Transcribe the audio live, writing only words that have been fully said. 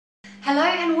Hello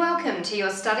and welcome to your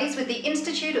studies with the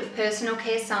Institute of Personal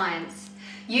Care Science.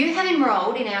 You have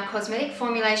enrolled in our Cosmetic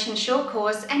Formulations Short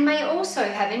Course and may also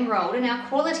have enrolled in our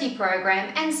Quality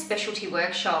Program and Specialty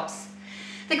Workshops.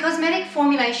 The Cosmetic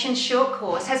Formulations Short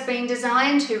Course has been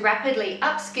designed to rapidly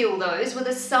upskill those with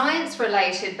a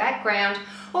science-related background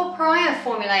or prior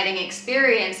formulating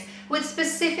experience with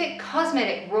specific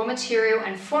cosmetic raw material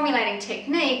and formulating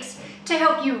techniques to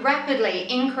help you rapidly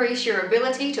increase your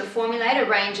ability to formulate a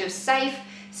range of safe,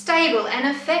 stable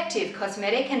and effective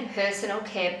cosmetic and personal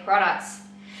care products.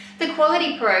 The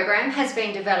Quality Program has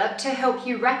been developed to help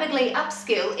you rapidly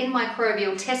upskill in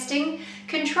microbial testing,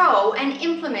 control and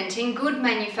implementing good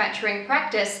manufacturing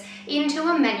practice into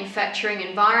a manufacturing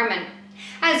environment,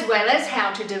 as well as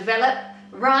how to develop,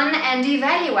 run and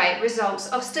evaluate results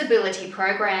of stability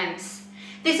programs.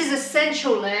 This is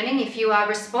essential learning if you are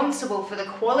responsible for the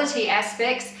quality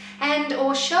aspects and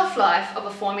or shelf life of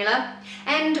a formula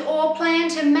and or plan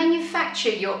to manufacture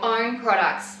your own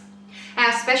products.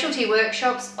 Our specialty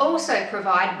workshops also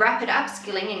provide rapid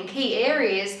upskilling in key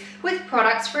areas with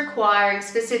products requiring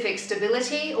specific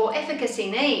stability or efficacy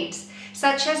needs,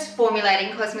 such as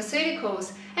formulating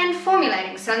cosmeceuticals and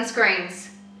formulating sunscreens.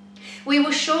 We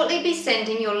will shortly be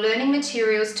sending your learning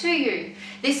materials to you.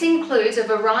 This includes a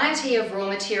variety of raw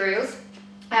materials,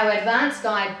 our advanced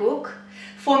guide book,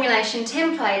 formulation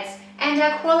templates, and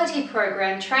our quality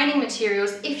program training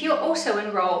materials if you're also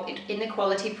enrolled in the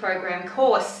quality program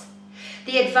course.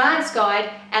 The advanced guide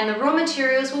and the raw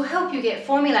materials will help you get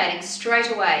formulating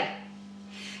straight away.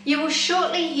 You will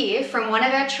shortly hear from one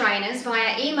of our trainers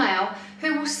via email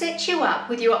who will set you up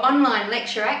with your online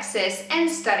lecture access and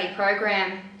study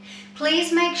program.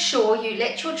 Please make sure you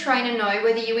let your trainer know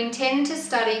whether you intend to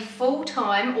study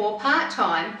full-time or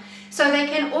part-time so they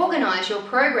can organise your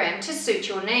program to suit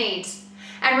your needs.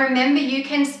 And remember, you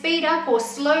can speed up or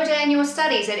slow down your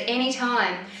studies at any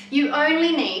time. You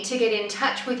only need to get in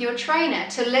touch with your trainer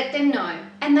to let them know,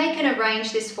 and they can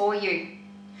arrange this for you.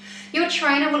 Your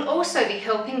trainer will also be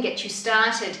helping get you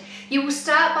started. You will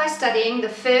start by studying the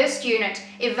first unit,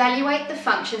 Evaluate the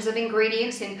Functions of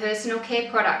Ingredients in Personal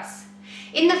Care Products.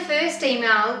 In the first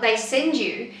email they send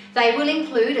you, they will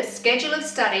include a schedule of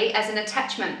study as an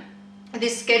attachment.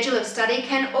 This schedule of study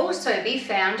can also be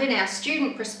found in our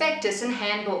student prospectus and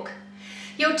handbook.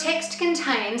 Your text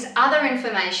contains other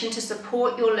information to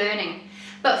support your learning,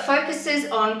 but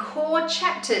focuses on core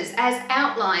chapters as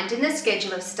outlined in the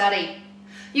schedule of study.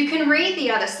 You can read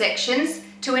the other sections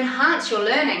to enhance your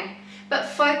learning, but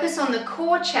focus on the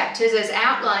core chapters as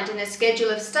outlined in the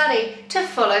schedule of study to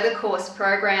follow the course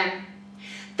program.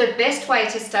 The best way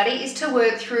to study is to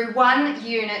work through one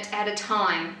unit at a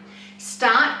time.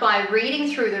 Start by reading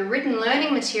through the written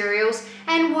learning materials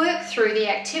and work through the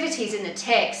activities in the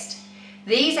text.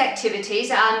 These activities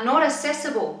are not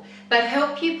accessible, but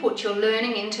help you put your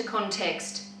learning into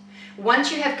context.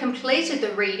 Once you have completed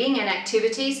the reading and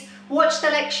activities, watch the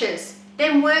lectures,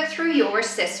 then work through your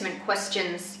assessment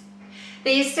questions.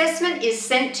 The assessment is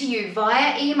sent to you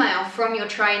via email from your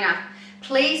trainer.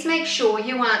 Please make sure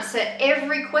you answer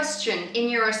every question in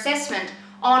your assessment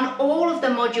on all of the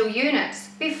module units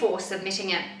before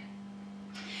submitting it.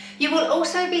 You will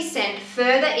also be sent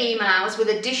further emails with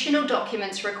additional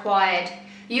documents required.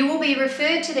 You will be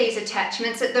referred to these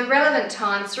attachments at the relevant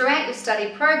times throughout your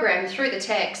study program through the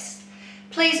text.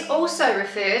 Please also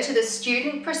refer to the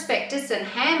student prospectus and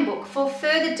handbook for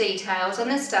further details on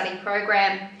the study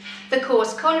program, the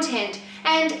course content,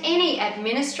 and any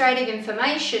administrative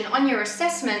information on your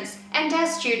assessments and our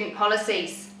student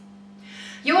policies.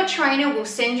 Your trainer will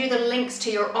send you the links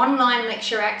to your online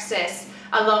lecture access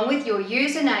along with your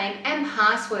username and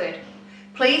password.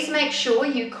 Please make sure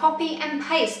you copy and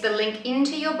paste the link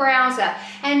into your browser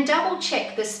and double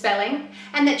check the spelling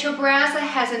and that your browser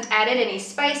hasn't added any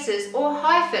spaces or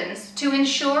hyphens to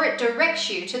ensure it directs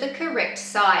you to the correct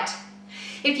site.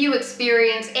 If you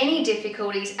experience any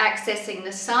difficulties accessing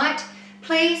the site,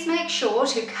 please make sure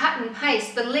to cut and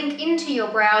paste the link into your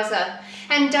browser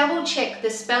and double check the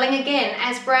spelling again,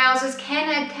 as browsers can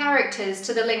add characters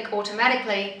to the link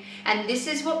automatically, and this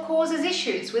is what causes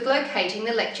issues with locating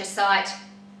the lecture site.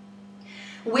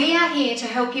 We are here to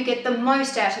help you get the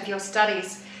most out of your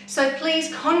studies, so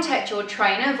please contact your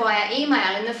trainer via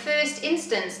email in the first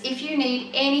instance if you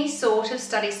need any sort of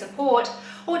study support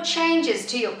or changes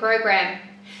to your program.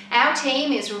 Our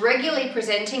team is regularly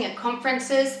presenting at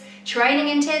conferences,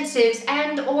 training intensives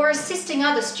and or assisting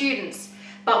other students,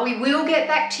 but we will get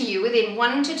back to you within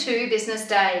 1 to 2 business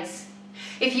days.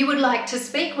 If you would like to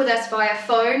speak with us via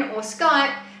phone or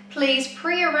Skype, please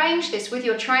pre-arrange this with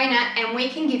your trainer and we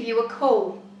can give you a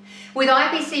call. With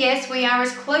IPCS, we are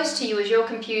as close to you as your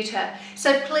computer,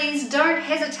 so please don't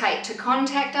hesitate to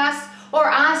contact us or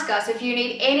ask us if you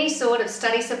need any sort of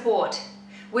study support.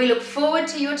 We look forward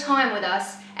to your time with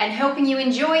us and helping you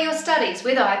enjoy your studies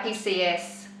with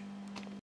IPCS.